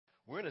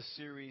We're in a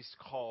series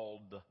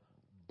called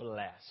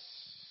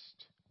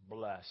Blessed.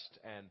 Blessed.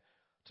 And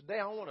today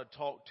I want to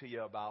talk to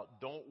you about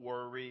don't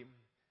worry,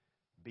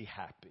 be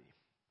happy.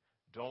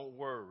 Don't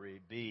worry,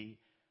 be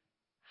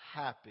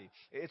happy.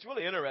 It's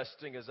really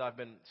interesting as I've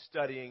been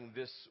studying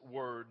this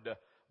word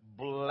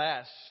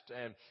blessed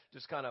and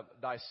just kind of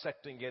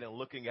dissecting it and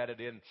looking at it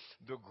in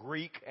the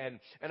Greek.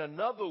 And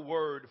another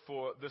word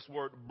for this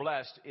word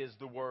blessed is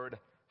the word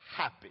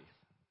happy.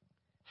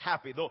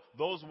 Happy.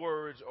 Those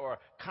words are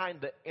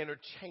kind of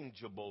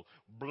interchangeable.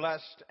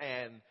 Blessed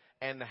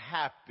and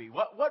happy.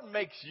 What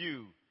makes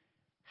you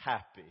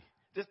happy?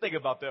 Just think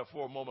about that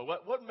for a moment.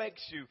 What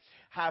makes you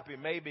happy?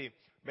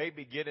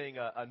 Maybe getting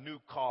a new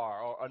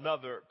car or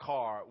another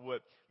car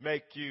would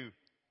make you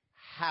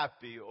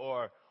happy,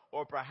 or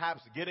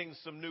perhaps getting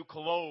some new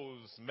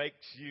clothes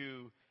makes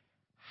you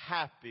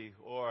happy,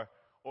 or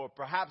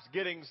perhaps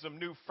getting some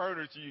new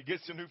furniture. You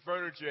get some new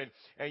furniture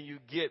and you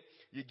get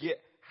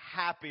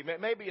happy.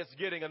 Maybe it's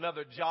getting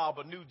another job,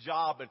 a new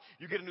job, and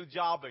you get a new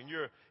job and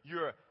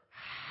you're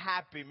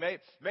happy.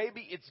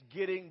 Maybe it's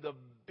getting the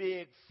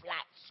big flat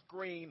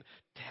screen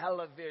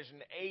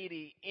television,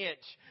 80-inch,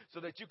 so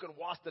that you can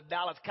watch the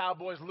Dallas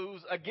Cowboys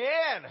lose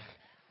again.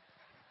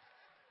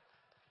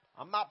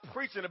 I'm not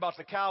preaching about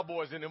the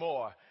Cowboys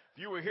anymore.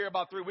 If you were here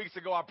about 3 weeks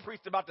ago, I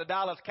preached about the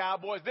Dallas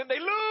Cowboys. Then they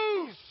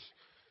lose.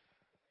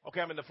 Okay,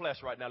 I'm in the flesh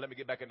right now. Let me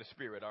get back in the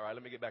spirit. All right,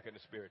 let me get back in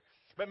the spirit.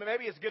 But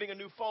maybe it's getting a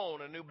new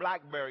phone, a new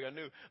BlackBerry, a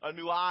new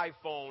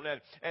iPhone,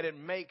 and it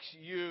makes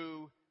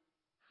you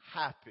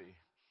happy.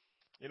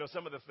 You know,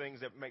 some of the things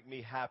that make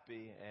me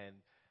happy, and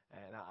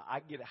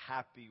I get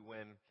happy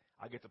when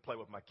I get to play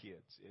with my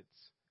kids. It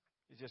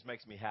just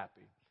makes me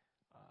happy.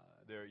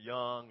 They're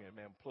young and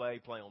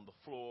play on the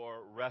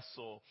floor,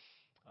 wrestle,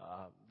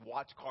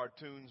 watch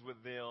cartoons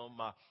with them.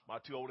 My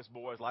two oldest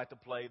boys like to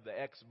play the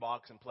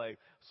Xbox and play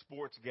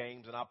sports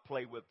games, and I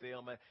play with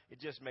them. And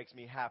it just makes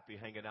me happy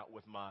hanging out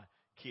with my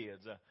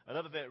kids.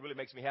 Another thing that really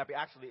makes me happy,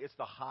 actually, it's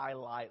the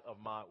highlight of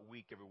my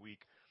week every week,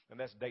 and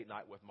that's date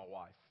night with my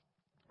wife.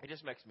 It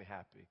just makes me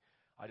happy.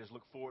 I just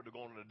look forward to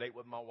going on a date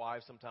with my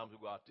wife. Sometimes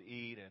we'll go out to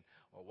eat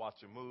or watch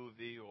a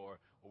movie, or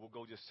we'll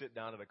go just sit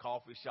down at a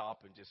coffee shop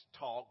and just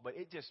talk. But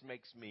it just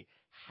makes me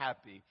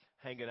happy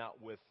hanging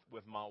out with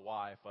my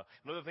wife.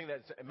 Another thing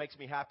that makes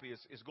me happy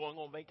is going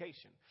on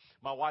vacation.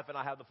 My wife and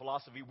I have the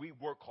philosophy, we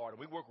work hard, and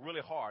we work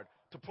really hard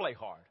to play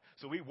hard.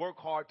 So we work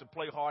hard to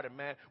play hard, and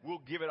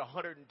we'll give it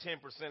 110%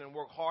 and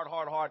work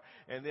hard.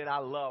 And then I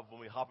love when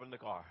we hop in the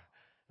car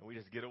and we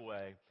just get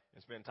away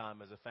and spend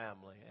time as a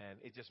family, and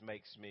it just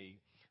makes me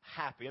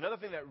happy. Another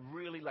thing that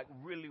really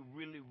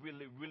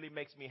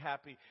makes me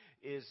happy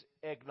is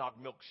eggnog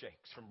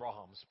milkshakes from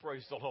Brahms.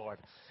 Praise the Lord.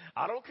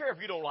 I don't care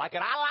if you don't like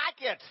it. I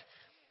like it.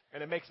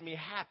 And it makes me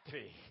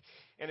happy.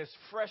 And it's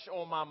fresh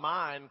on my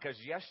mind because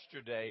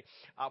yesterday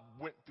I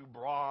went through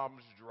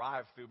Brahms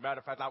drive-through. Matter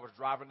of fact, I was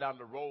driving down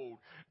the road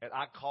and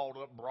I called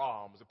up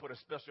Brahms and put a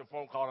special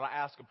phone call, and I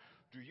asked them,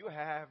 do you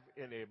have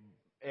any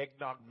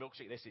eggnog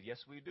milkshake? They said, yes,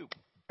 we do.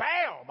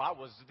 Bam! I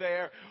was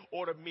there,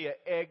 ordered me an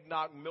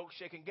eggnog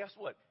milkshake, and guess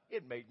what?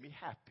 It made me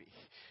happy.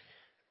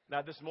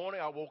 Now, this morning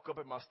I woke up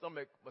and my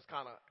stomach was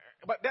kind of,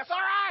 but that's all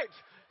right,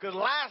 because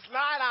last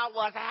night I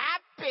was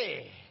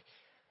happy.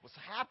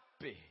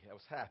 I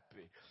was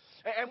happy.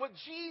 And what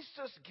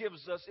Jesus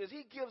gives us is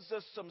he gives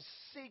us some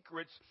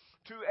secrets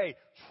to a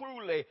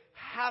truly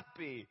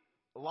happy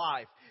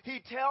life.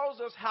 He tells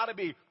us how to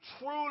be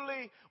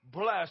truly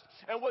blessed.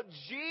 And what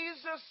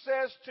Jesus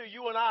says to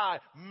you and I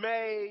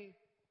may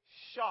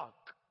shock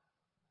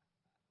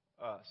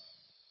us,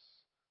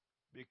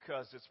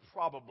 because it's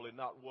probably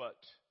not what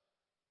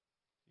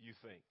you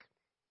think.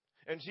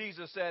 And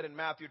Jesus said in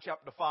Matthew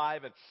chapter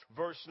 5 and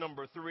verse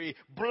number 3,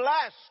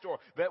 blessed, or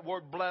that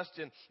word blessed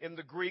in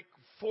the Greek,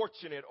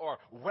 fortunate or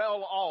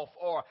well off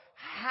or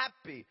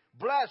happy.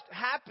 Blessed,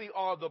 happy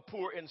are the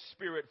poor in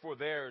spirit, for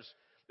theirs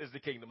is the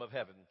kingdom of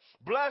heaven.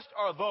 Blessed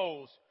are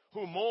those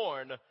who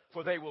mourn,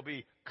 for they will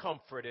be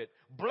comforted.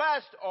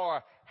 Blessed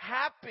or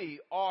happy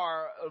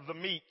are the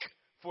meek,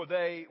 for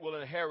they will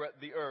inherit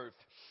the earth.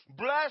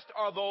 Blessed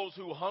are those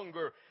who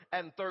hunger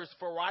and thirst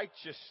for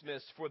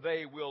righteousness, for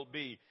they will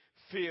be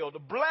filled.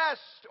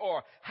 Blessed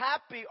or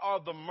happy are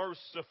the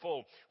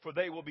merciful, for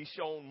they will be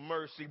shown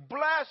mercy.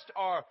 Blessed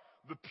are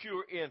the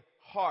pure in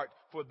heart,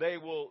 for they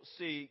will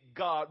see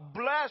God.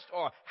 Blessed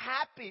or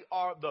happy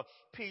are the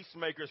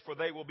peacemakers, for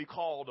they will be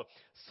called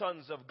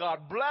sons of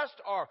God. Blessed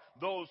are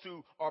those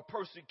who are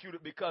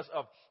persecuted because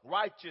of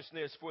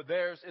righteousness, for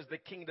theirs is the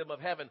kingdom of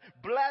heaven.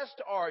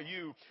 Blessed are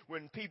you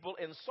when people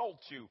insult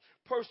you,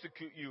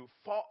 persecute you,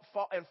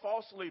 and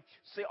falsely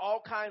say all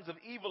kinds of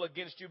evil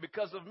against you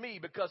because of me,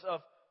 because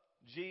of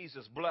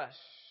Jesus. Blessed.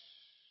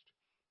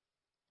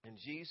 And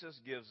Jesus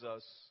gives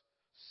us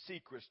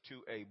secrets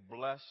to a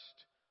blessed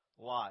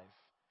life.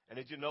 And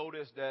did you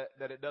notice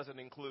that it doesn't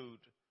include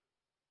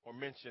or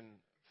mention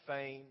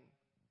fame,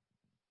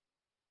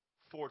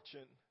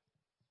 fortune,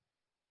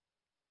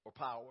 or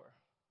power?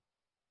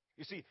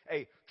 You see,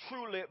 a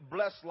truly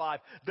blessed life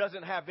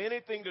doesn't have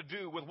anything to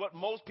do with what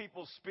most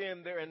people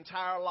spend their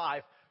entire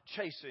life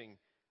chasing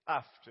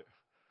after.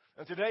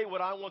 And today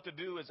what I want to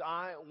do is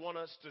I want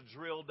us to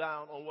drill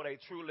down on what a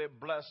truly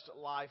blessed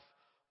life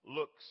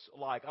looks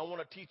like. I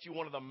want to teach you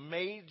one of the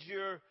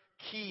major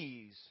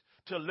keys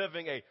to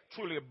living a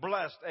truly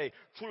blessed, a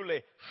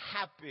truly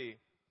happy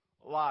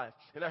life.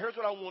 And now here's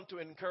what I want to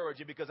encourage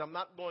you, because I'm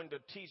not going to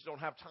teach, don't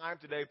have time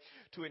today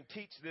to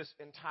teach this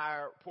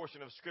entire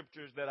portion of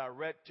scriptures that I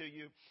read to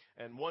you.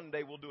 And one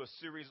day we'll do a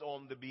series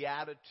on the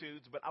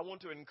Beatitudes. But I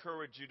want to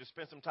encourage you to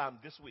spend some time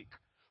this week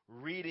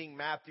reading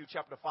Matthew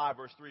chapter 5,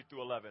 verse 3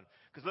 through 11.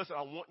 Because listen,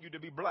 I want you to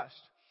be blessed.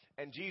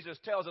 And Jesus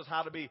tells us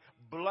how to be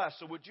blessed.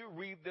 So would you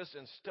read this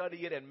and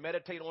study it and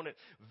meditate on it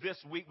this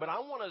week? But I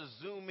want to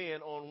zoom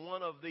in on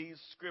one of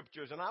these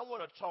scriptures. And I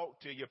want to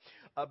talk to you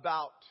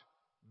about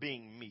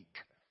being meek.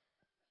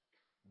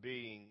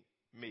 Being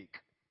meek.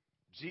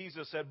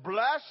 Jesus said,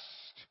 blessed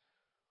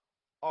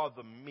are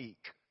the meek.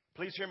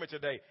 Please hear me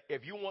today.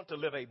 If you want to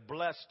live a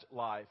blessed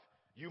life,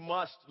 you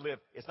must live,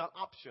 it's not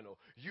optional,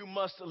 you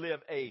must live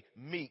a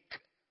meek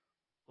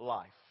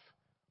life.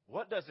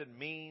 What does it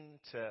mean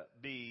to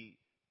be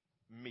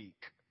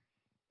meek?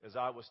 As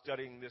I was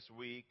studying this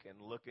week and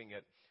looking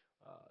at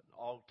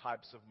all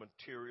types of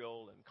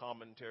material and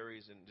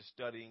commentaries and just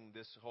studying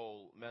this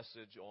whole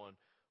message on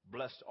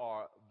blessed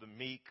are the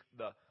meek,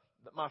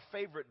 my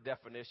favorite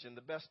definition,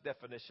 the best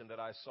definition that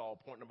I saw,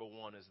 point number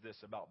one, is this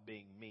about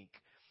being meek.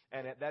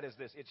 And that is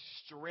this: it's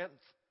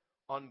strength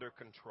under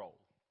control.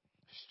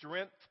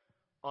 Strength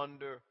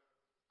under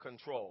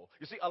control.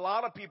 You see, a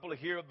lot of people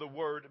hear the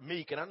word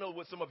meek, and I know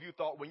what some of you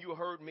thought when you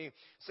heard me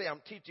say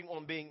I'm teaching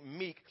on being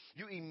meek.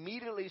 You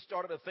immediately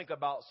started to think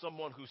about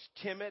someone who's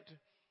timid,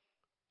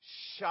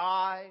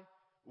 shy,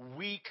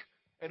 weak,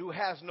 and who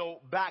has no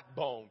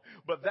backbone.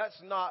 But that's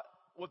not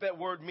what that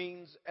word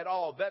means at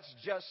all. That's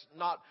just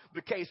not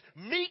the case.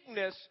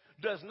 Meekness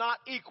does not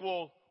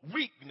equal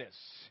weakness.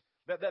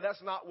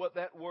 That's not what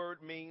that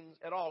word means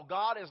at all.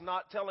 God is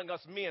not telling us,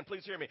 men,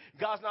 please hear me.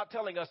 God's not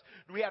telling us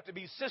we have to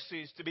be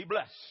sissies to be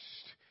blessed.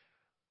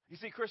 You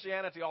see,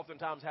 Christianity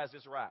oftentimes has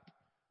this rap.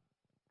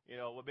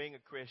 Well, being a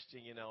Christian,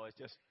 it's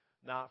just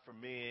not for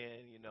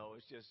men.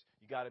 It's just,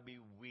 you got to be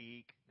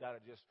weak, got to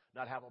just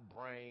not have a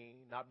brain,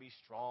 not be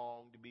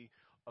strong to be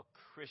a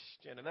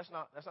Christian. And that's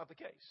not the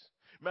case.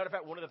 Matter of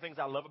fact, one of the things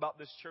I love about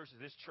this church is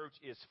this church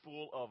is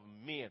full of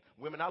men.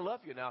 Women, I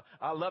love you now.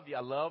 I love you.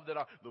 I love that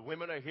the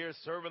women are here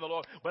serving the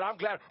Lord. But I'm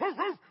glad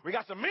we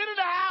got some men in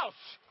the house.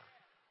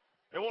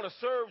 They want to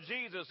serve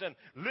Jesus and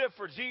live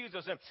for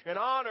Jesus and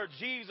honor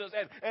Jesus.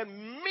 And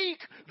meek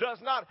does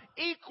not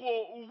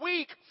equal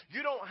weak.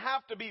 You don't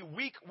have to be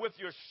weak with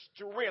your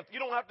strength. You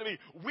don't have to be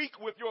weak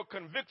with your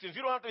convictions.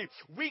 You don't have to be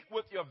weak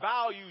with your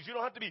values. You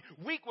don't have to be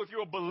weak with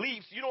your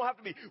beliefs. You don't have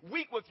to be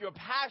weak with your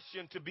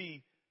passion to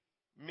be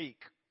meek.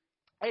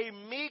 A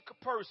meek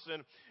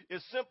person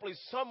is simply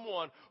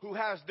someone who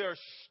has their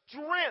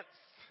strength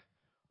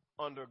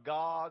under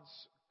God's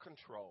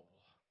control.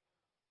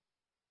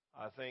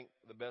 I think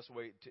the best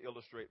way to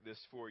illustrate this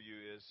for you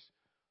is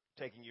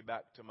taking you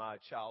back to my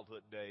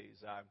childhood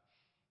days.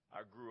 I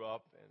grew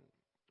up and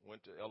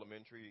went to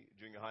elementary,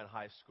 junior high, and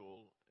high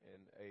school in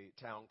a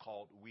town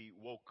called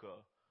Wewoka,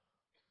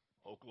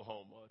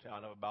 Oklahoma, a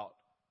town of about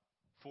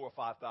 4,000 or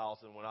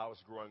 5,000 when I was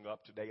growing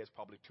up. Today it's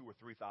probably 2,000 or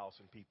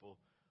 3,000 people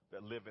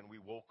that live in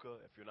Wewoka.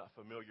 If you're not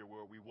familiar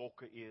where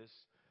Wewoka is,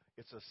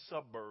 it's a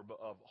suburb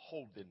of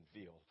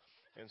Holdenville.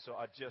 And so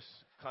I just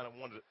kind of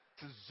wanted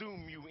to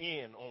zoom you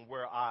in on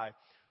where I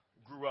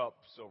grew up.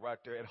 So right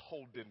there at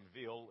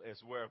Holdenville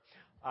is where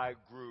I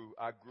grew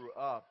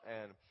up.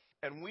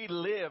 And we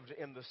lived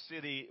in the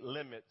city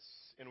limits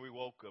in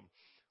Wewoka.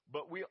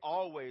 But we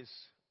always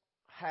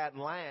had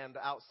land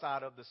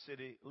outside of the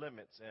city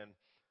limits and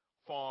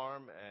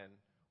farm, and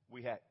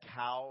we had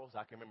cows.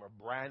 I can remember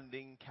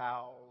branding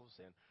cows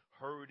and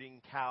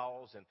herding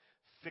cows and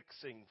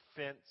fixing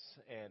fence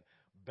and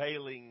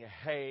baling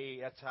hay.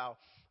 That's how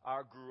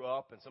I grew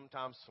up, and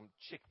sometimes some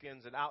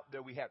chickens. And out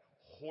there we had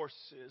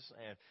horses,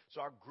 and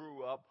so I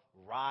grew up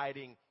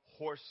riding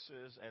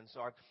horses, and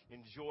so I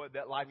enjoyed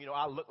that life.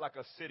 I look like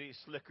a city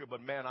slicker,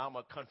 but man, I'm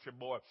a country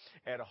boy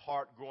at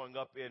heart growing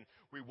up in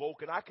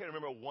Wewoka. And I can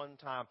remember one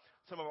time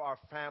some of our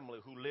family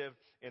who lived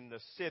in the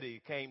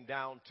city came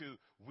down to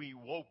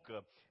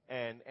Wewoka,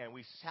 and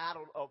we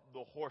saddled up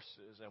the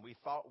horses, and we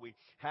thought we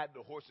had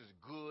the horses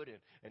good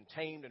and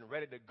tamed and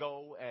ready to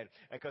go. And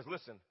because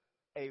listen,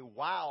 a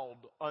wild,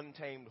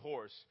 untamed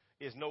horse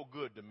is no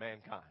good to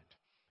mankind.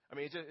 I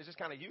mean, it's just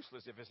kind of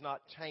useless if it's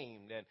not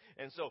tamed.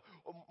 And so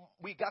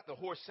we got the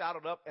horse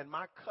saddled up, and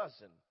my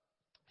cousin,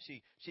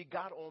 she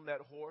got on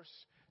that horse.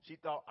 She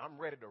thought, I'm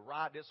ready to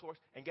ride this horse.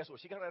 And guess what?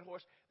 She got on that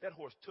horse. That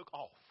horse took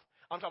off.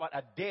 I'm talking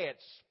about a dead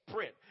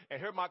sprint. And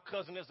here my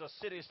cousin is a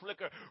city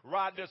slicker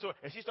riding this horse.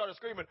 And she started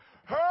screaming,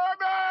 Herbert!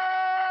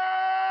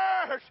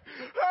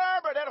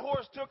 Herbert! That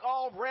horse took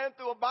off, ran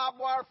through a barbed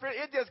wire fence.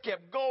 It just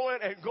kept going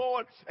and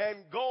going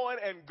and going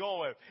and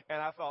going.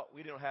 And I thought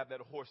we didn't have that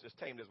horse as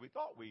tamed as we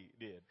thought we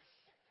did.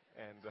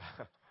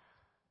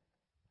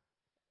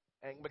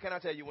 But can I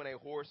tell you, when a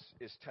horse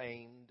is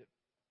tamed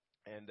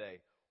and a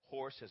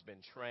horse has been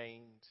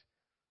trained,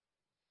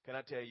 can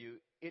I tell you,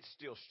 it's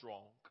still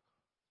strong.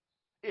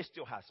 It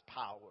still has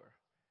power.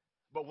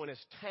 But when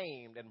it's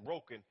tamed and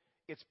broken,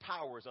 its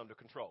power is under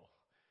control.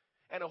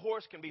 And a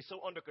horse can be so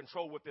under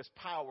control with this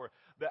power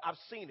that I've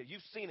seen it.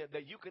 You've seen it,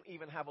 that you can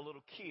even have a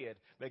little kid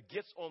that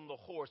gets on the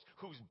horse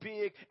who's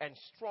big and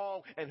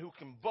strong and who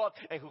can buck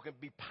and who can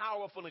be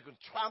powerful and can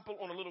trample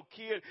on a little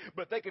kid.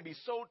 But they can be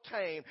so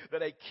tame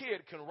that a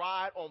kid can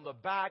ride on the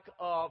back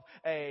of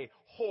a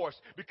horse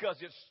because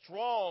it's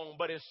strong,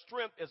 but its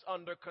strength is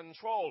under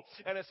control.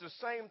 And it's the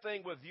same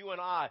thing with you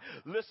and I.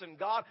 Listen,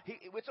 God,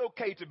 it's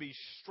okay to be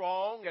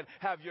strong and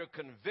have your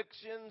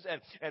convictions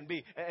and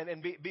be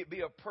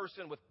a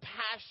person with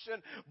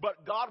passion,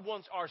 but God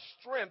wants our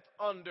strength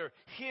under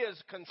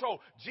His control.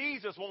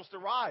 Jesus wants to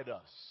ride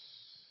us.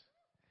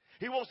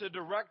 He wants to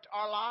direct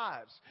our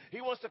lives.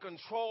 He wants to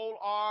control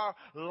our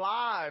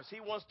lives. He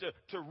wants to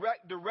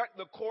direct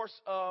the course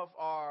of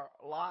our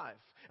life.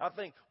 I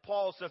think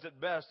Paul says it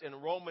best in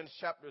Romans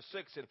chapter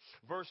 6 and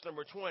verse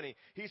number 20.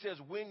 He says,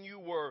 when you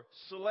were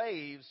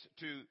slaves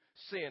to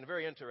sin,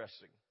 very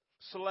interesting,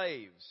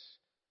 slaves.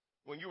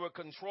 When you were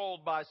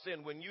controlled by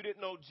sin, when you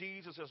didn't know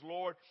Jesus as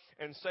Lord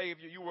and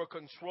Savior, you were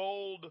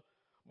controlled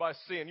by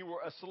sin. You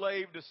were a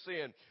slave to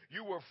sin.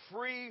 You were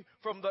free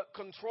from the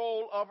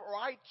control of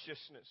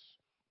righteousness.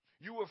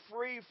 You were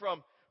free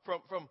from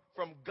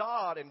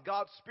God and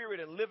God's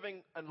Spirit and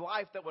living a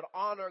life that would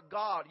honor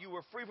God. You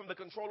were free from the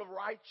control of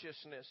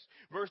righteousness.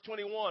 Verse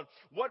 21,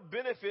 what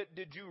benefit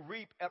did you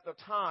reap at the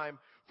time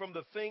from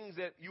the things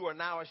that you are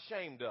now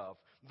ashamed of?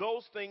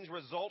 Those things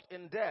result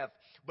in death.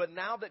 But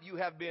now that you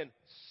have been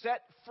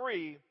set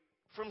free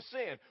from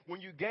sin, when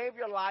you gave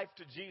your life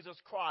to Jesus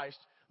Christ,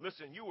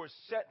 listen, you were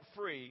set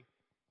free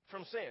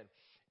from sin.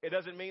 It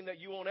doesn't mean that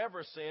you won't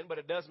ever sin, but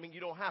it does mean you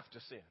don't have to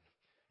sin.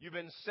 You've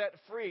been set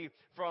free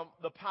from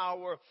the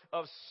power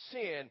of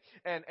sin,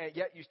 and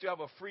yet you still have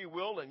a free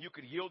will, and you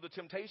could yield to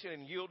temptation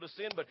and yield to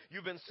sin, but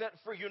you've been set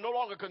free. You're no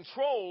longer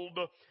controlled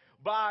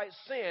by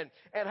sin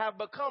and have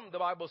become, the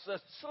Bible says,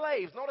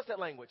 slaves. Notice that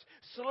language.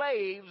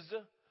 Slaves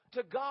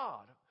to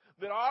God.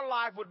 That our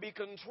life would be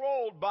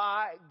controlled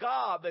by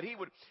God. That He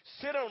would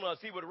sit on us.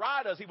 He would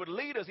ride us. He would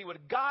lead us. He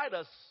would guide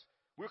us.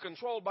 We're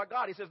controlled by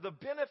God. He says the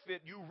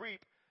benefit you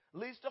reap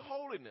leads to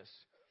holiness.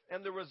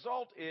 And the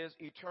result is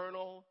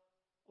eternal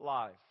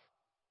life.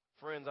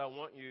 Friends, I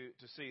want you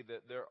to see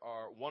that there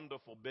are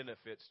wonderful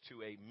benefits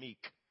to a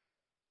meek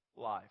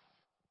life.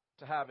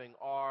 To having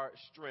our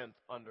strength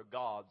under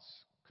God's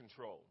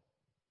control.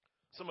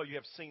 Some of you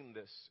have seen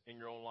this in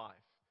your own life.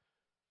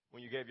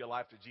 When you gave your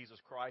life to Jesus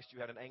Christ, you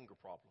had an anger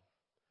problem.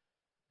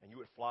 And you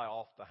would fly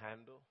off the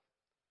handle.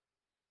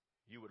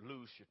 You would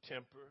lose your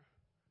temper.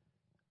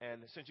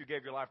 And since you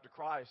gave your life to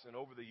Christ, and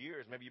over the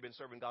years, maybe you've been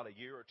serving God a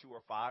year or 2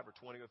 or 5 or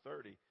 20 or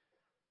 30,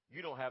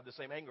 you don't have the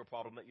same anger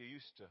problem that you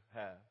used to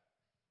have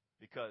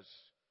because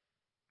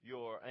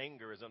your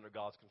anger is under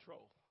God's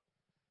control.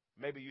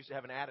 Maybe you used to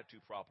have an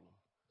attitude problem.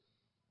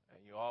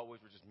 And you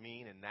always were just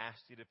mean and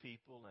nasty to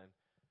people.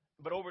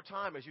 But over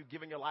time, as you've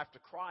given your life to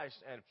Christ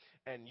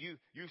and you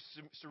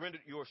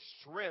surrendered your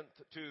strength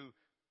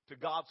to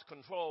God's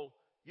control,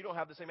 you don't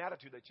have the same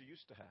attitude that you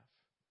used to have.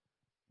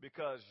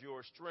 Because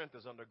your strength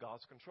is under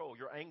God's control.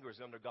 Your anger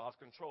is under God's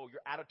control.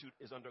 Your attitude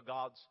is under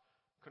God's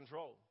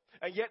control.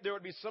 And yet there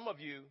would be some of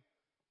you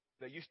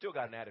that you still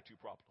got an attitude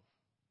problem.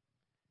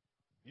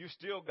 You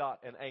still got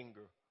an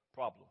anger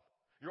problem.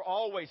 You're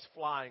always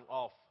flying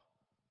off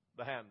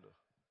the handle.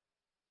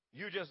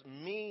 You're just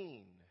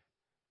mean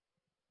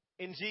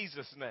in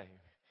Jesus' name.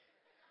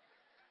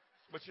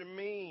 But you're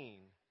mean.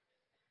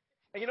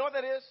 And you know what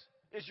that is?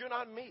 Is you're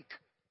not meek.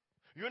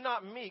 You're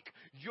not meek.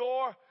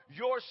 Your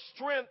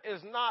strength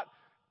is not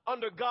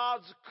under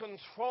God's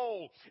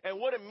control. And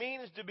what it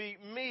means to be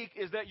meek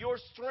is that your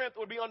strength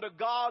would be under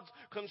God's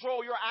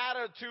control. Your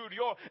attitude,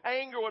 your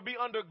anger would be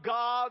under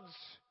God's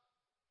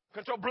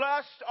control.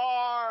 Blessed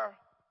are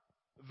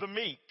the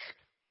meek.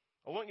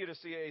 I want you to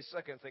see a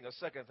second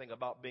thing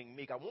about being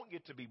meek. I want you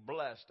to be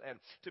blessed. And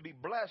to be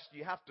blessed,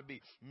 you have to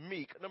be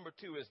meek. Number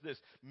 2 is this.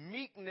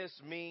 Meekness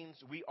means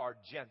we are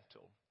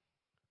gentle.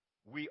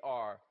 We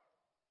are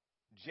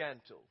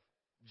gentle.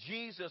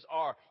 Jesus,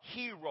 our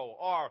hero,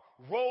 our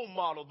role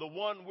model, the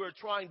one we're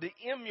trying to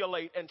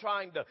emulate and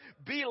trying to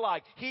be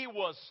like, he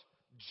was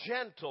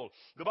gentle.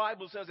 The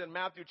Bible says in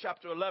Matthew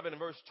chapter 11,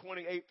 verse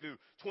 28 through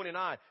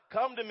 29,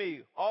 come to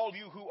me, all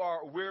you who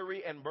are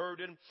weary and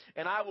burdened,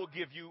 and I will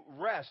give you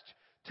rest.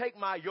 Take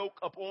my yoke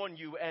upon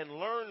you and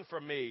learn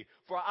from me,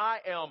 for I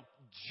am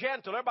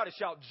gentle. Everybody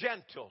shout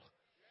gentle.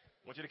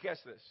 I want you to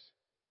catch this.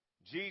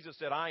 Jesus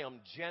said, I am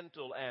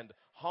gentle and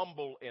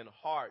humble in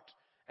heart,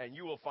 and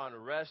you will find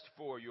rest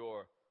for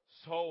your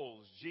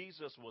souls.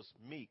 Jesus was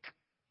meek.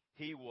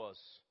 He was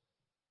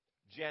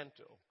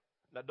gentle.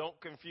 Now, don't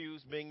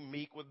confuse being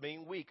meek with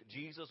being weak.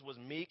 Jesus was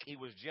meek. He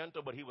was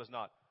gentle, but he was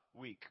not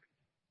weak.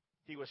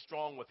 He was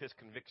strong with his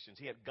convictions.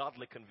 He had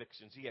godly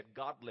convictions. He had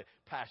godly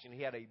passion.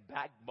 He had a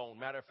backbone.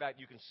 Matter of fact,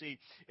 you can see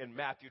in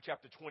Matthew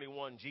chapter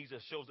 21,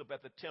 Jesus shows up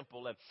at the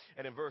temple.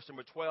 And in verse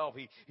number 12,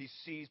 he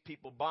sees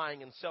people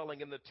buying and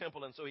selling in the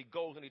temple. And so he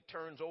goes and he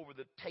turns over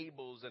the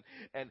tables.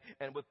 And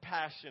with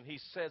passion, he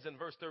says in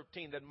verse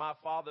 13 that my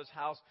Father's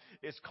house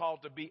is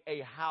called to be a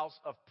house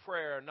of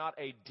prayer, not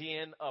a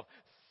den of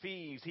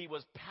thieves. He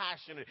was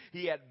passionate.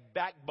 He had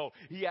backbone.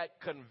 He had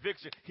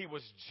conviction. He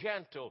was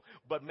gentle,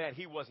 but man,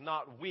 he was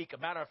not weak. A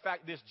matter of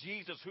fact, this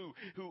Jesus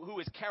who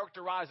is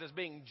characterized as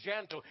being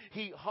gentle,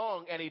 he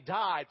hung and he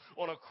died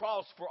on a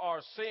cross for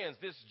our sins.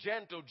 This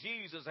gentle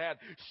Jesus had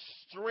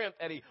strength,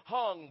 and he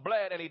hung,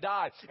 bled, and he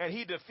died, and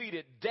he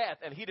defeated death,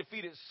 and he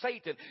defeated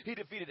Satan. He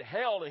defeated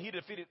hell, and he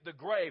defeated the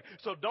grave.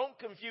 So don't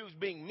confuse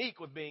being meek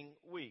with being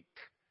weak.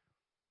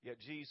 Yet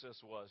Jesus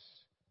was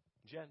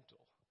gentle.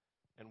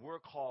 And we're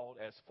called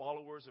as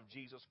followers of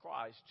Jesus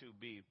Christ to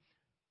be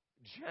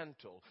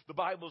gentle. The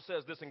Bible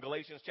says this in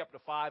Galatians chapter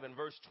 5 and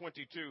verse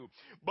 22.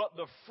 But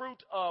the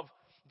fruit of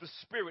the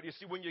Spirit, you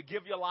see, when you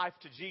give your life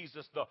to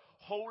Jesus, the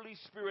Holy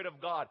Spirit of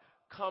God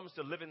comes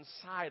to live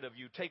inside of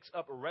you, takes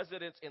up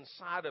residence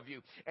inside of you,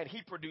 and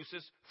he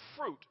produces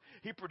fruit.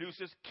 He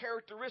produces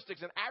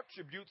characteristics and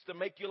attributes to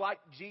make you like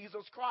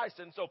Jesus Christ.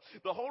 And so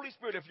the Holy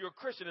Spirit, if you're a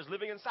Christian, is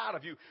living inside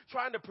of you,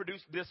 trying to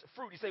produce this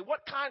fruit. You say,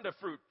 what kind of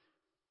fruit?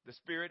 The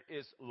Spirit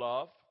is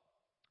love,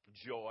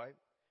 joy,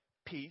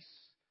 peace,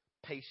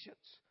 patience,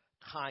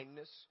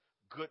 kindness,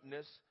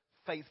 goodness,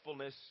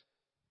 faithfulness,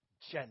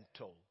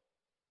 gentleness.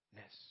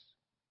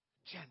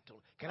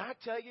 Gentle. Can I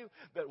tell you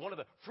that one of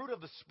the fruit of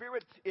the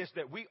Spirit is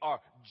that we are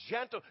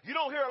gentle? You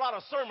don't hear a lot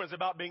of sermons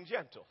about being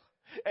gentle.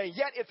 And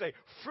yet it's a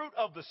fruit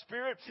of the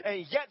Spirit.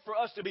 And yet for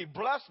us to be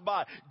blessed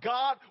by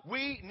God,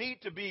 we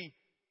need to be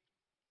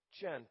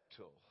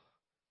gentle.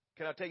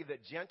 Can I tell you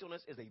that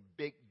gentleness is a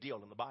big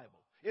deal in the Bible?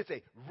 It's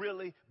a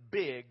really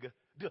big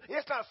deal.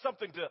 It's not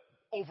something to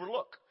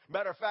overlook.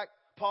 Matter of fact,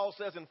 Paul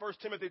says in 1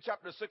 Timothy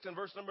chapter 6 and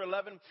verse number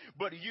 11,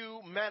 but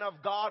you, man of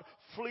God,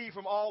 flee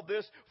from all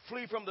this,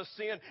 flee from the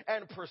sin,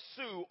 and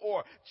pursue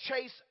or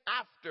chase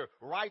after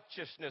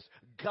righteousness,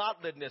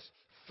 godliness,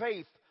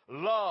 faith,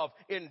 love,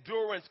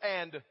 endurance,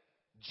 and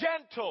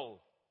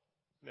gentleness.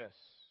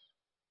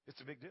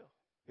 It's a big deal.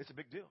 It's a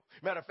big deal.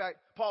 Matter of fact,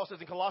 Paul says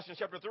in Colossians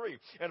chapter 3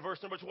 and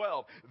verse number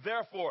 12,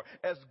 therefore,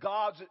 as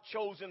God's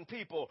chosen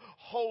people,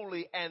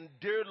 holy and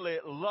dearly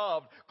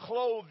loved,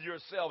 clothe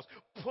yourselves,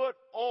 put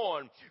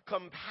on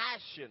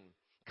compassion,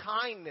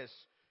 kindness,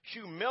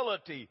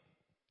 humility,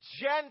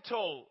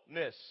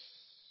 gentleness,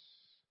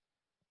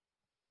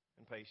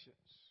 and patience.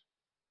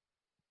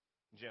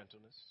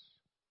 Gentleness.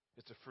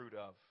 It's a fruit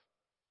of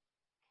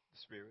the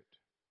Spirit.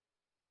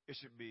 It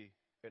should be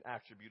an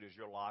attribute in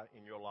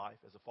your life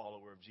as a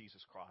follower of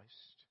Jesus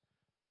Christ.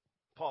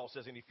 Paul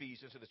says in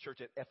Ephesians to the church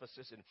at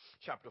Ephesus in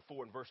chapter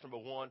 4 and verse number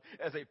 1,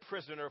 as a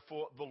prisoner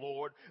for the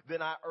Lord,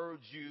 then I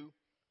urge you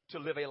to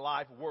live a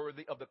life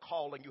worthy of the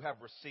calling you have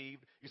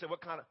received. You say,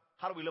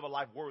 how do we live a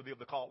life worthy of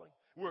the calling?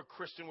 We're a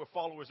Christian. We're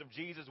followers of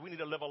Jesus. We need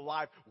to live a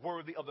life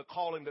worthy of the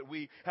calling that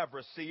we have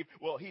received.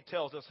 Well, he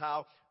tells us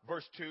how.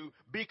 Verse 2,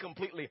 be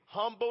completely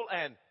humble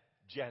and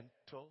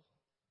gentle.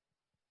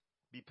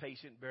 Be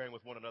patient, bearing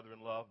with one another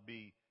in love.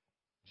 Be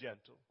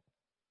gentle.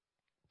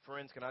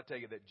 Friends, can I tell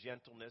you that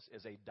gentleness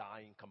is a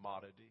dying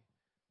commodity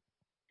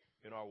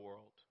in our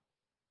world?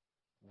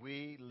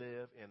 We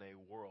live in a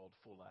world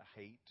full of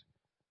hate,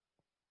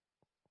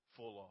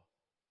 full of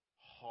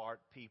hard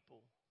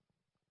people.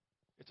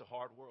 It's a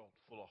hard world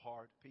full of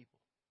hard people.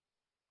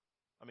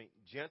 I mean,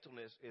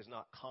 gentleness is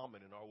not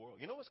common in our world.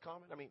 You know what's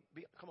common? I mean,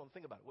 come on,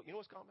 think about it. You know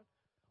what's common?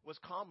 What's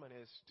common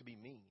is to be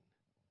mean.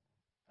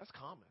 That's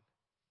common.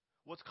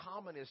 What's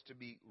common is to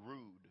be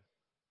rude.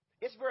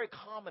 It's very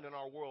common in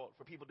our world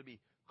for people to be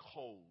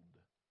cold.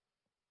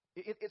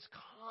 It's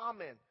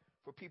common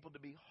for people to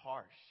be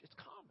harsh. It's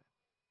common.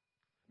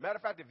 Matter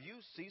of fact, if you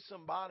see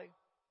somebody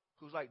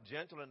who's like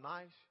gentle and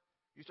nice,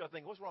 you start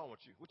thinking, what's wrong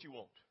with you? What you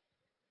want?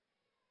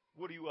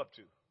 What are you up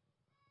to?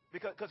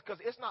 Because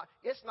it's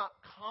not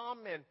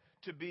common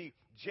to be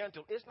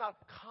gentle. It's not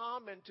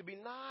common to be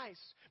nice.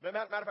 Matter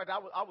of fact,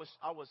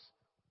 I was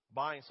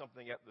buying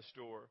something at the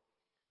store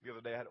the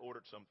other day. I had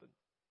ordered something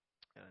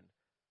and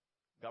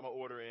got my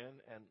order in,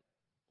 and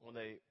when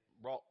they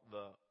brought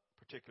the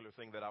particular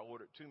thing that I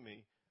ordered to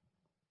me,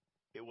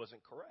 it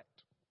wasn't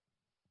correct.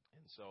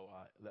 And so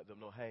I let them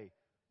know, hey,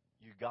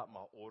 you got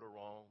my order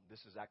wrong. This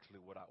is actually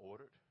what I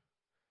ordered.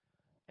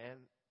 And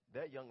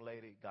that young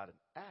lady got an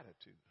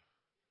attitude.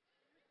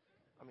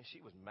 I mean,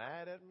 she was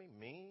mad at me,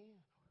 mean,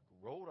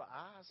 rolled her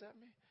eyes at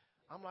me.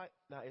 I'm like,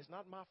 now, it's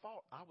not my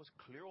fault. I was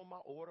clear on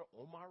my order,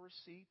 on my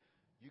receipt.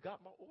 You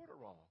got my order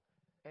wrong.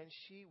 And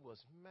she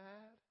was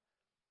mad.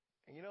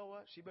 And you know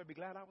what? She better be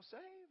glad I was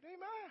saved.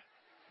 Amen.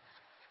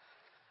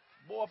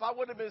 Boy, if I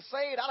wouldn't have been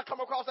saved, I'd have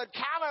come across that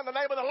counter in the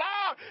name of the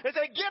Lord and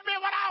said, give me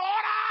what I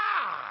order.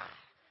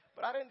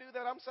 But I didn't do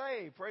that. I'm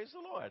saved. Praise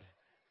the Lord.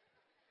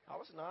 I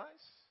was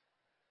nice.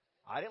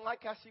 I didn't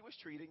like how she was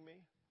treating me,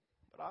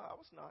 but I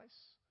was nice.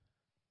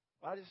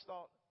 I just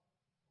thought,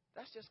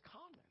 that's just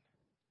common.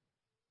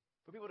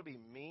 For people to be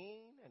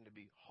mean and to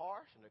be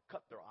harsh and to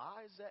cut their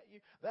eyes at you,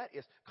 that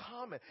is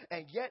common.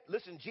 And yet,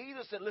 listen,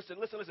 Jesus said, listen.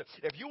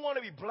 If you want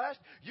to be blessed,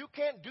 you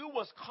can't do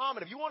what's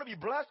common. If you want to be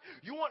blessed,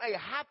 you want a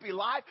happy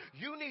life,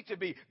 you need to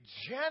be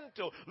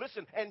gentle.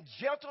 Listen, and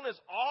gentleness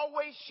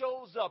always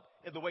shows up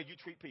in the way you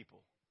treat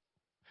people.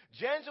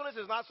 Gentleness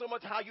is not so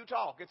much how you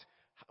talk. It's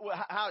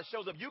how it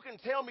shows up. You can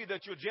tell me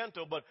that you're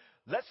gentle, but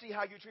let's see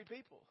how you treat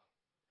people.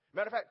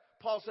 Matter of fact,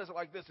 Paul says it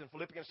like this in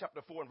Philippians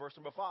chapter 4 and verse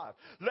number 5.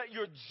 Let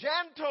your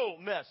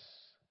gentleness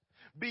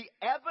be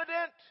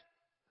evident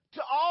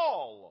to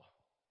all.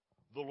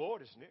 The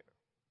Lord is near.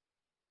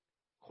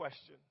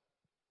 Question.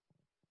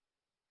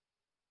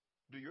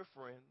 Do your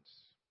friends,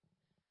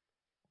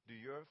 do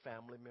your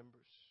family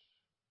members,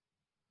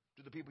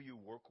 do the people you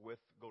work with,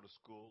 go to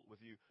school with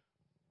you,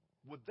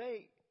 would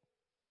they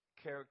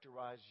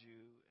characterize you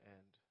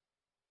and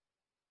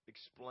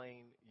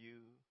explain you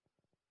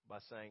by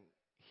saying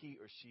he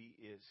or she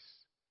is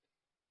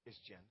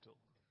gentle?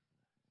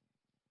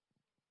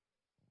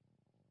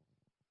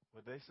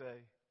 Would they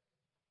say,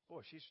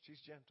 boy, she's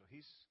gentle.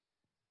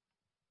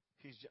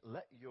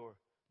 Let your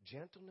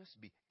gentleness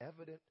be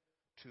evident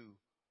to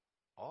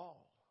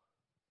all.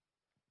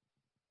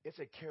 It's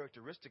a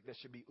characteristic that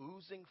should be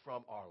oozing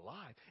from our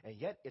life, and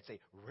yet it's a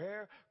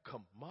rare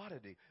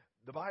commodity.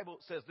 The Bible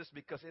says this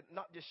because it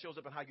not just shows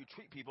up in how you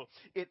treat people,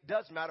 it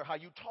does matter how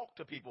you talk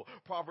to people.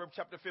 Proverbs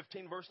chapter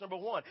 15, verse number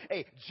 1.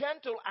 A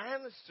gentle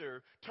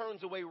answer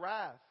turns away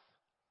wrath,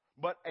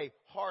 but a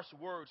harsh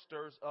word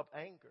stirs up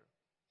anger.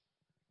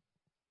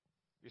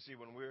 You see,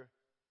 when we're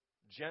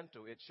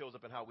gentle, it shows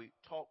up in how we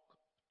talk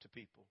to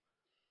people.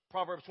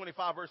 Proverbs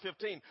 25, verse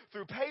 15.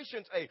 Through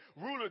patience, a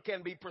ruler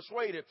can be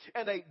persuaded,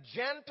 and a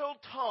gentle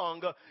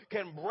tongue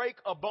can break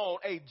a bone.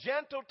 A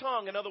gentle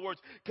tongue, in other words,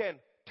 can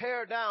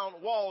tear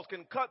down walls,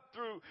 can cut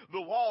through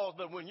the walls.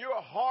 But when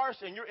you're harsh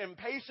and you're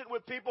impatient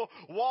with people,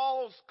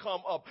 walls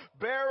come up,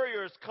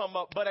 barriers come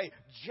up. But a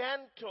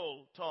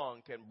gentle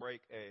tongue can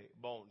break a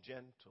bone.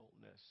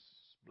 Gentleness.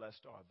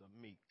 Blessed are the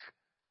meek.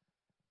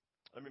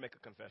 Let me make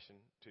a confession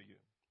to you.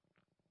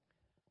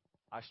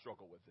 I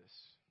struggle with this.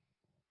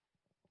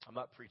 I'm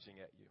not preaching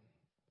at you.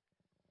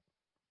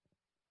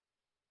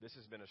 This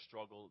has been a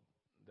struggle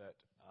that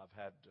I've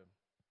had to,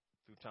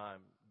 through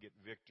time, get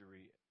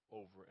victory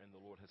over, and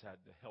the Lord has had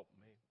to help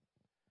me.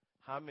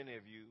 How many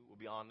of you will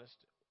be honest,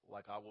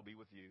 like I will be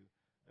with you,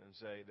 and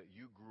say that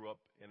you grew up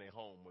in a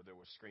home where there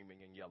was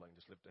screaming and yelling?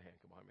 Just lift a hand.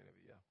 Come on, how many of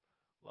you? Yeah.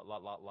 A lot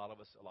of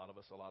us. And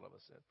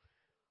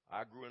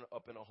I grew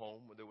up in a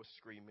home where there was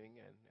screaming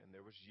and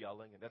there was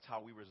yelling, and that's how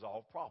we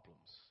resolve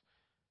problems,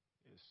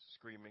 is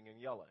screaming and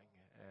yelling.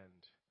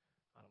 And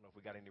I don't know if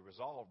we got any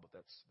resolve, but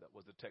that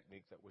was the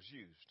technique that was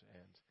used.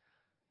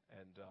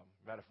 And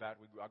matter of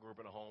fact, I grew up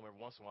in a home. Every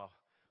once in a while,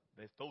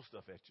 they throw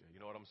stuff at you. You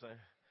know what I'm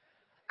saying?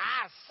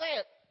 I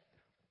said,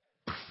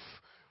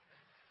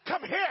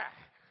 come here.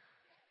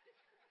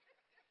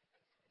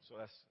 So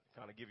that's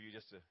kind of give you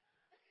just a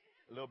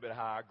little bit of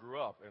how I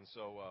grew up. And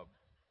so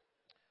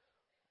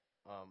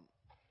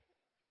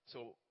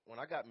when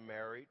I got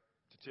married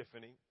to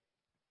Tiffany,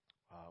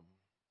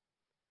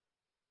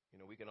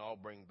 we can all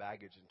bring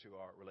baggage into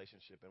our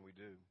relationship, and we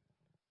do.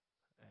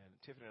 And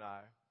Tiffany and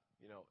I,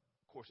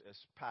 of course, as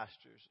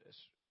pastors, as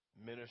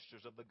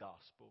ministers of the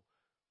gospel,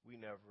 we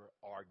never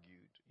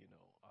argued.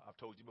 I've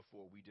told you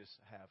before, we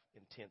just have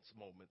intense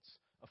moments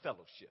of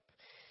fellowship.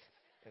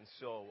 And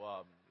so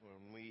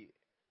when we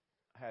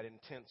had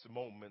intense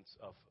moments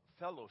of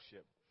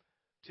fellowship,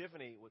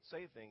 Tiffany would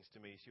say things to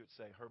me. She would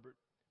say, Herbert,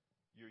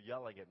 you're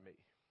yelling at me.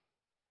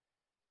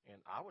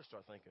 And I would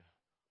start thinking,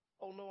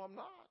 oh, no, I'm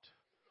not.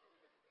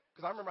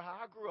 Because I remember how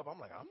I grew up.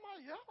 I'm like, I'm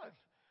not yelling.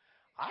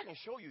 I can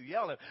show you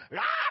yelling. I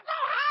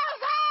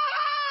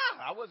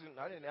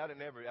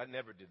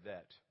never did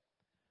that.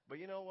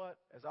 But you know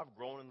what? As I've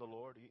grown in the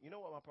Lord, you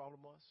know what my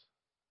problem was?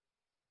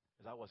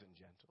 Is I wasn't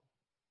gentle.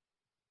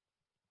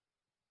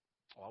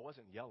 I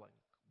wasn't yelling,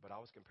 but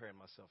I was comparing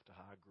myself to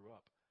how I grew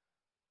up.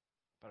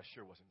 But I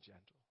sure wasn't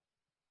gentle.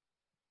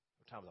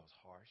 There were times I was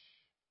harsh.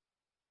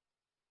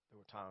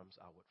 There were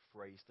times I would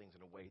phrase things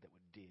in a way that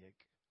would dig.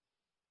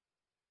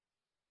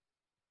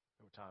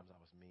 There were times I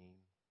was mean.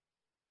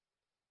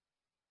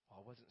 I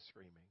wasn't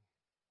screaming,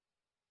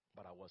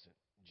 but I wasn't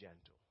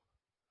gentle.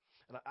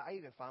 And I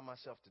even find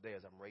myself today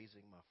as I'm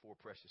raising my 4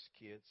 precious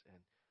kids, and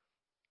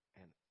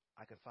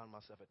I can find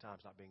myself at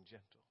times not being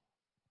gentle.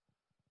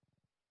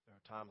 There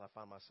are times I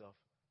find myself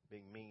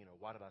being mean, or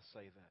why did I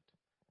say that?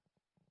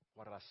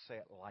 Why did I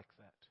say it like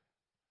that?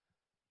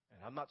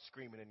 And I'm not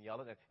screaming and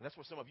yelling, and that's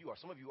where some of you are.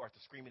 Some of you are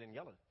screaming and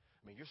yelling.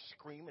 I mean, you're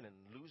screaming and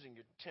losing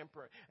your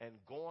temper and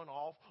going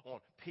off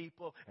on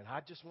people. And I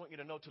just want you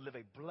to know, to live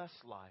a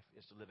blessed life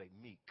is to live a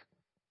meek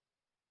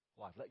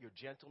life. Let your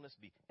gentleness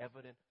be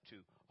evident to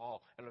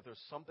all. And if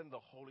there's something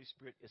the Holy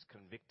Spirit is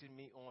convicting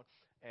me on,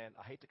 and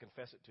I hate to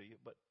confess it to you,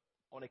 but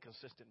on a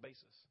consistent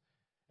basis.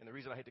 And the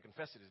reason I hate to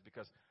confess it is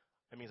because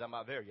it means I'm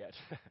not there yet.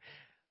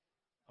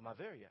 I'm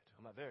not there yet.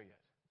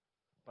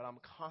 But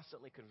I'm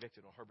constantly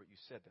convicted on, Herbert, you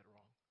said that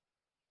wrong.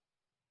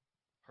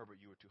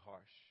 Herbert, you were too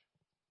harsh.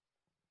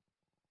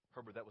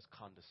 Herbert, that was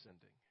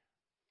condescending.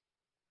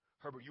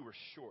 Herbert, you were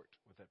short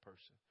with that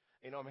person.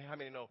 You know, I mean, how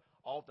many know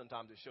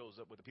oftentimes it shows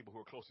up with the people who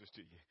are closest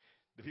to you,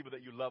 the people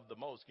that you love the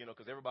most, you know,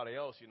 because everybody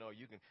else, you know,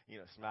 you can, you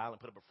know, smile and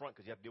put up a front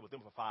because you have to deal with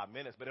them for 5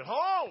 minutes. But at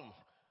home,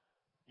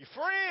 your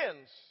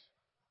friends.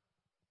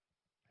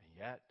 And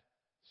yet,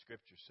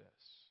 Scripture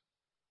says,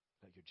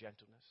 let your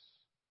gentleness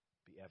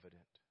be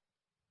evident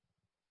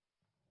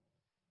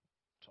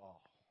to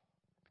all,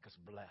 because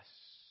blessed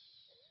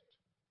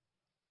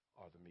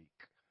are the meek.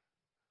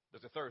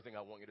 There's a third thing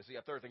I want you to see.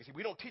 A third thing. See,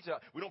 we don't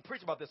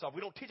preach about this often.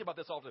 We don't teach about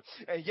this often.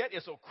 And yet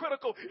it's so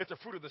critical. It's a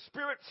fruit of the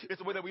Spirit. It's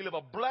the way that we live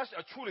a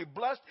truly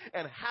blessed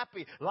and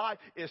happy life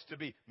is to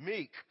be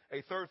meek.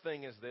 A third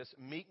thing is this.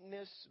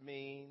 Meekness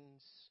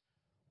means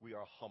we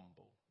are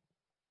humble.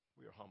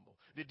 We are humble.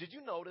 Did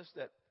you notice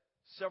that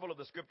several of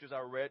the scriptures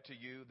I read to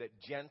you, that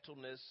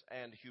gentleness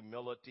and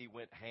humility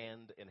went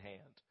hand in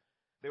hand?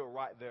 They were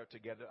right there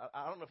together.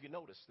 I don't know if you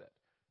noticed that.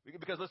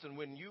 Because listen,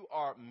 when you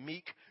are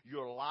meek,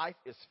 your life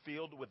is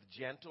filled with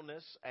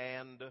gentleness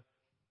and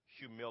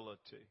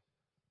humility.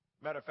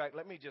 Matter of fact,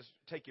 let me just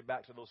take you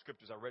back to those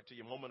scriptures I read to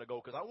you a moment ago,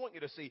 because I want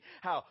you to see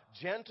how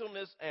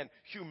gentleness and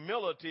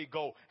humility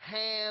go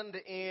hand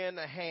in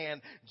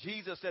hand.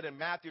 Jesus said in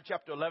Matthew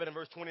chapter 11 and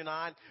verse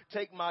 29,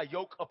 take my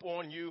yoke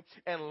upon you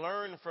and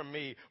learn from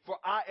me, for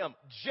I am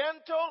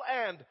gentle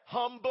and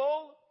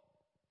humble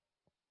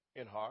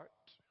in heart.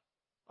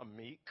 I'm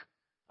meek,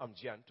 I'm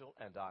gentle,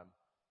 and I'm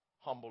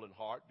humble in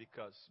heart,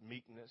 because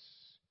meekness,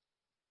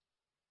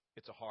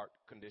 it's a heart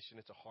condition.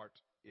 It's a heart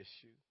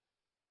issue.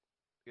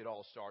 It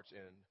all starts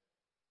in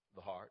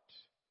the heart.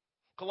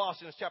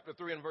 Colossians chapter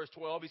 3 and verse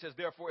 12, he says,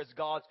 therefore, as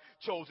God's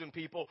chosen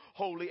people,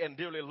 holy and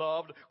dearly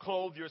loved,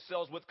 clothe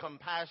yourselves with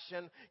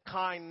compassion,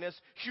 kindness,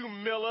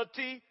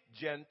 humility,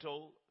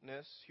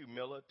 gentleness,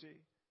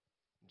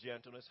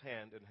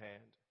 hand in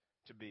hand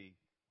to be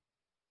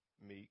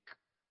meek.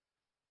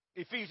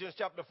 Ephesians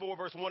chapter 4,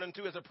 verse 1 and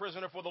 2, as a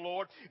prisoner for the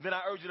Lord, then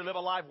I urge you to live a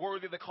life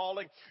worthy of the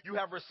calling you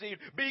have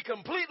received. Be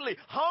completely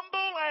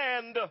humble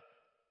and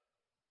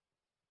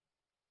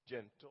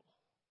gentle.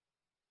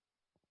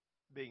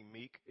 Being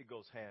meek, it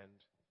goes hand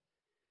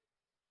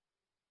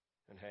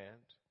in hand.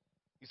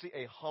 You see,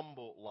 a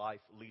humble life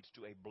leads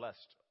to a blessed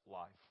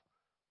life,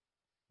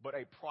 but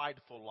a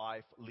prideful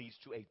life leads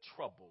to a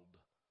troubled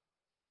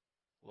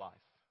life.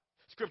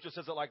 Scripture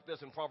says it like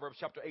this in Proverbs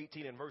chapter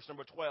 18 and verse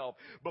number 12.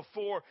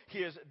 Before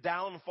his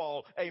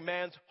downfall, a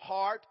man's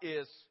heart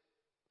is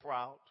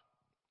proud.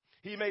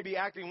 He may be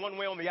acting one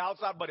way on the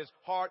outside, but his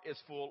heart is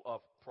full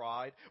of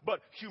pride. But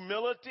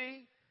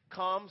humility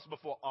comes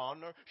before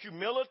honor.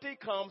 Humility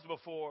comes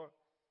before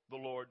the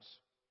Lord's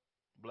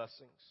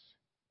blessings.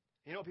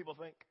 You know what people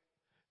think?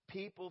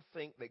 People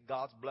think that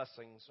God's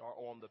blessings are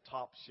on the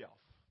top shelf.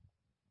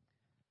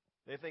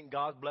 They think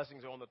God's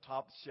blessings are on the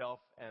top shelf,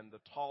 and the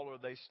taller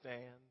they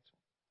stand,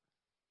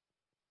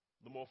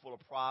 the more full of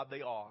pride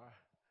they are,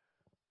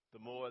 the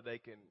more they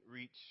can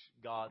reach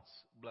God's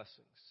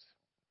blessings.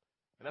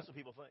 And that's what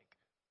people think.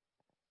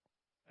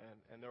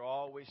 And they're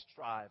always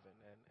striving.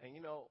 And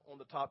you know, on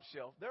the top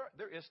shelf,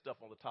 there is stuff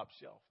on the top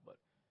shelf, but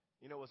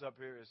you know what's up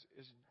here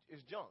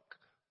is junk.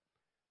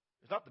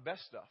 It's not the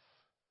best stuff.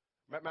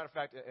 Matter of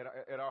fact,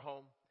 at our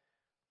home,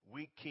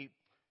 we keep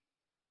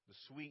the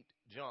sweet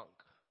junk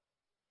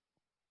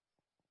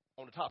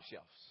on the top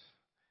shelves.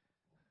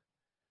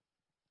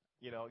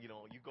 You know,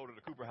 you go to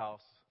the Cooper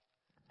house,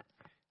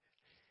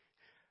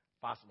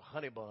 buy some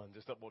honey buns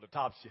and stuff on the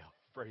top shelf.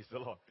 Praise the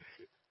Lord.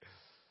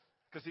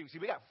 Because see,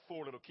 we got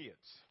 4 little kids,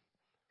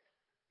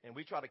 and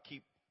we try to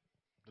keep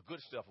the good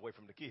stuff away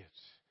from the kids.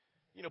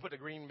 You know, put the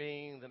green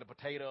beans and the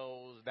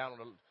potatoes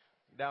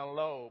down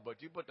low,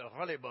 but you put the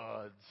honey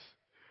buns,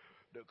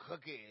 the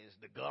cookies,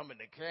 the gum, and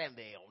the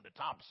candy on the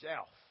top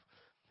shelf.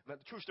 Now,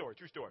 true story.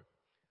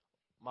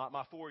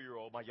 My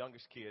 4-year-old, my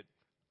youngest kid,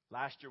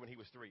 last year when he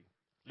was 3,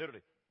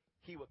 literally,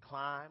 he would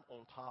climb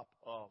on top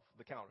of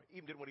the counter.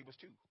 Even did when he was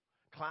 2.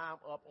 Climb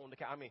up on the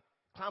counter. I mean,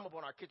 climb up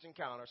on our kitchen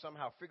counter,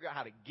 somehow figure out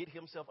how to get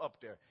himself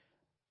up there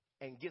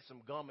and get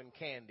some gum and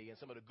candy and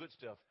some of the good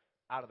stuff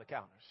out of the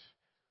counters.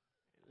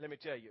 Let me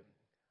tell you,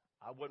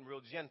 I wasn't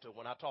real gentle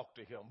when I talked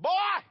to him.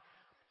 Boy,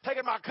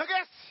 taking my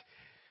cookies,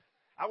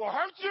 I will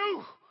hurt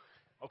you.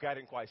 Okay, I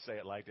didn't quite say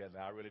it like that. No,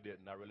 I really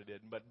didn't.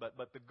 But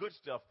the good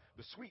stuff,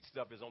 the sweet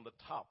stuff is on the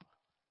top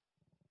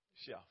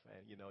shelf.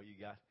 And, you know, you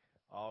got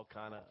all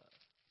kind of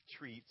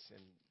treats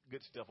and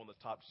good stuff on the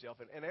top shelf.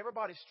 And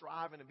everybody's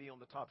striving to be on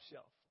the top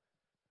shelf.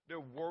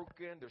 They're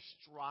working. They're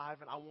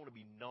striving. I want to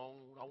be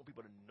known. I want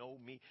people to know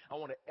me. I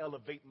want to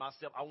elevate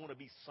myself. I want to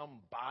be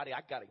somebody.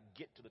 I got to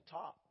get to the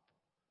top.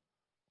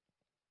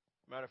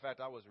 Matter of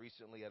fact, I was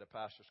recently at a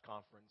pastor's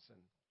conference,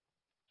 and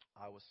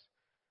I was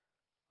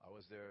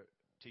there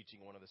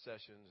teaching one of the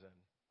sessions, and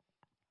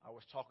I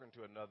was talking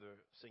to another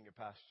senior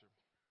pastor,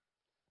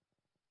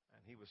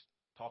 and he was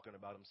talking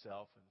about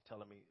himself and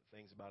telling me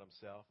things about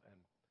himself, and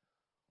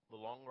the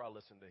longer I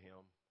listened to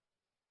him,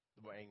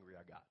 the more angry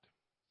I got.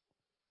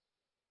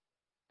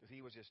 Because he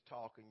was just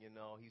talking, you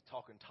know, he's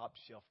talking top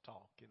shelf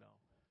talk, you know.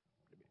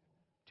 Let me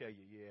tell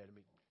you, let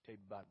me tell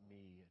you about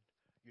me. And,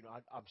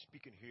 I'm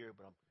speaking here,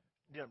 but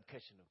then I'm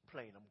catching a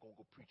plane. I'm going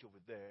to go preach over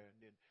there. And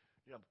then,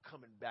 I'm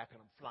coming back and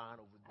I'm flying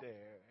over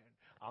there. And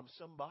I'm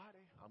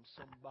somebody. I'm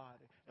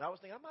somebody. And I was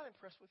thinking, I'm not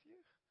impressed with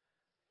you.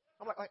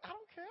 I'm like I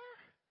don't care.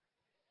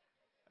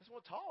 I just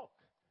want to talk.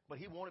 But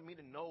he wanted me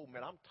to know,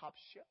 man, I'm top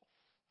shelf.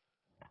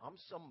 I'm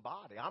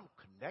somebody. I'm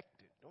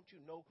connected. Don't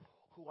you know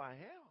who I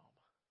am?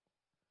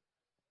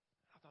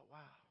 I thought,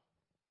 wow.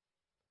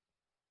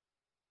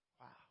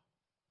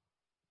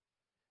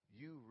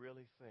 You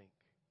really think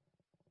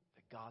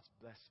that God's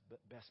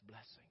best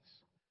blessings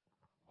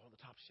are on the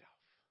top shelf?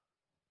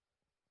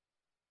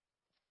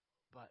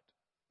 But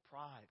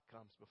pride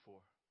comes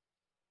before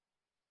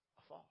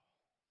a fall.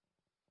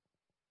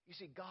 You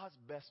see, God's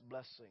best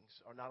blessings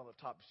are not on the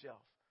top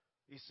shelf.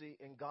 You see,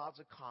 in God's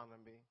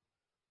economy,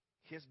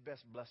 his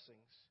best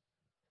blessings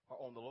are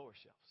on the lower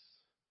shelves.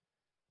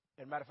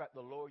 As a matter of fact,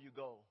 the lower you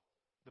go,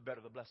 the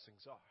better the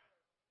blessings are.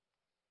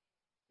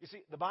 You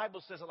see, the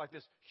Bible says it like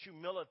this: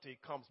 humility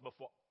comes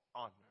before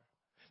honor.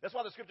 That's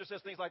why the scripture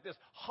says things like this: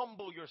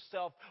 humble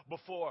yourself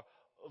before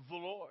the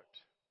Lord,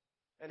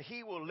 and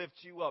he will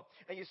lift you up.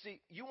 And you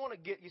see, you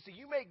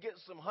may get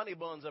some honey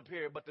buns up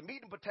here, but the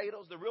meat and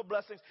potatoes, the real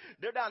blessings,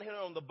 they're down here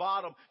on the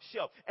bottom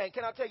shelf. And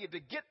can I tell you, to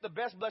get the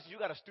best blessings, you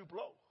got to stoop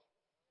low.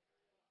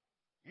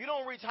 You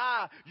don't reach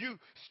high, you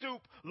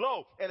stoop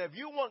low. And if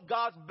you want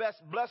God's best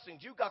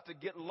blessings, you got to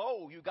get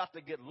low. You got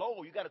to get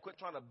low. You got to quit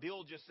trying to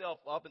build yourself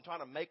up and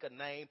trying to make a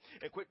name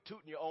and quit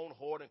tooting your own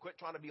horn and quit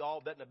trying to be all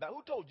that in the back.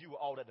 Who told you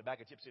were all that in the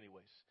bag of chips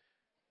anyways?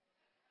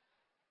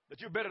 That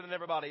you're better than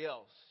everybody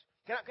else.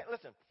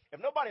 Listen, if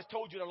nobody's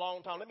told you in a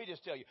long time, let me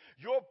just tell you,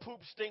 your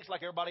poop stinks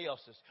like everybody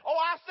else's. Oh,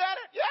 I said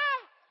it?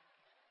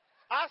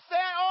 Yeah. I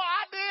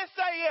did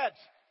say it.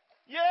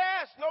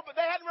 Yes. No, but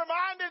they hadn't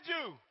reminded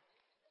you.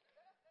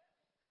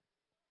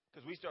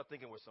 Because we start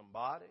thinking we're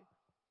somebody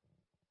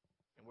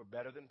and we're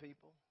better than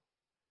people,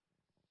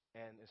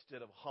 and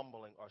instead of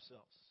humbling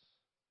ourselves.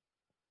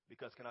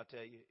 Because can I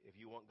tell you, if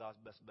you want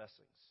God's best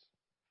blessings,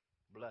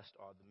 blessed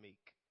are the meek.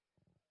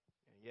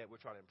 And yet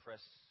we're trying to impress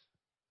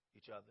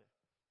each other.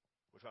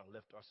 We're trying to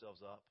lift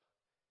ourselves up.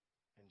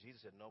 And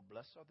Jesus said, no,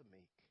 blessed are the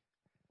meek.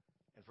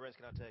 And friends,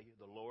 can I tell you,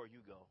 the lower you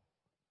go,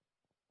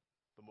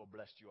 the more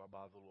blessed you are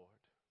by the Lord.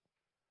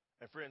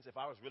 And friends, if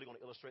I was really going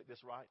to illustrate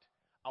this right,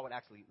 I would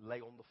actually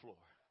lay on the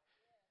floor.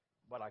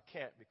 But I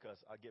can't because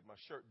I get my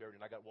shirt dirty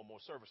and I got one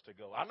more service to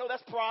go. I know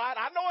that's pride.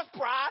 I know it's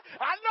pride.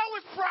 I know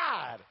it's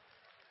pride.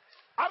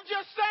 I'm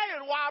just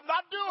saying why I'm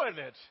not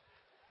doing it.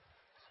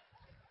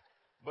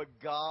 But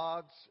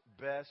God's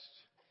best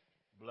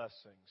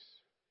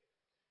blessings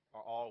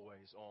are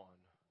always on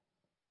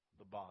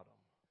the bottom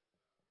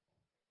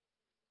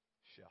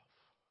shelf.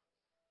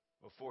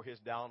 Before his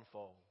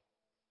downfall,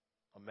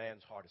 a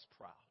man's heart is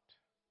proud.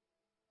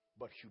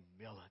 But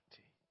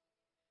humility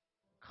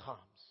comes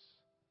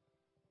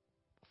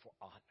for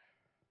honor,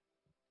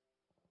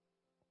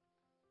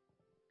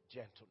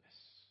 gentleness,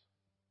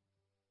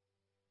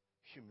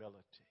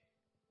 humility.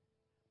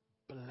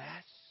 Blessed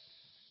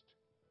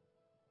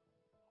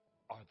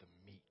are the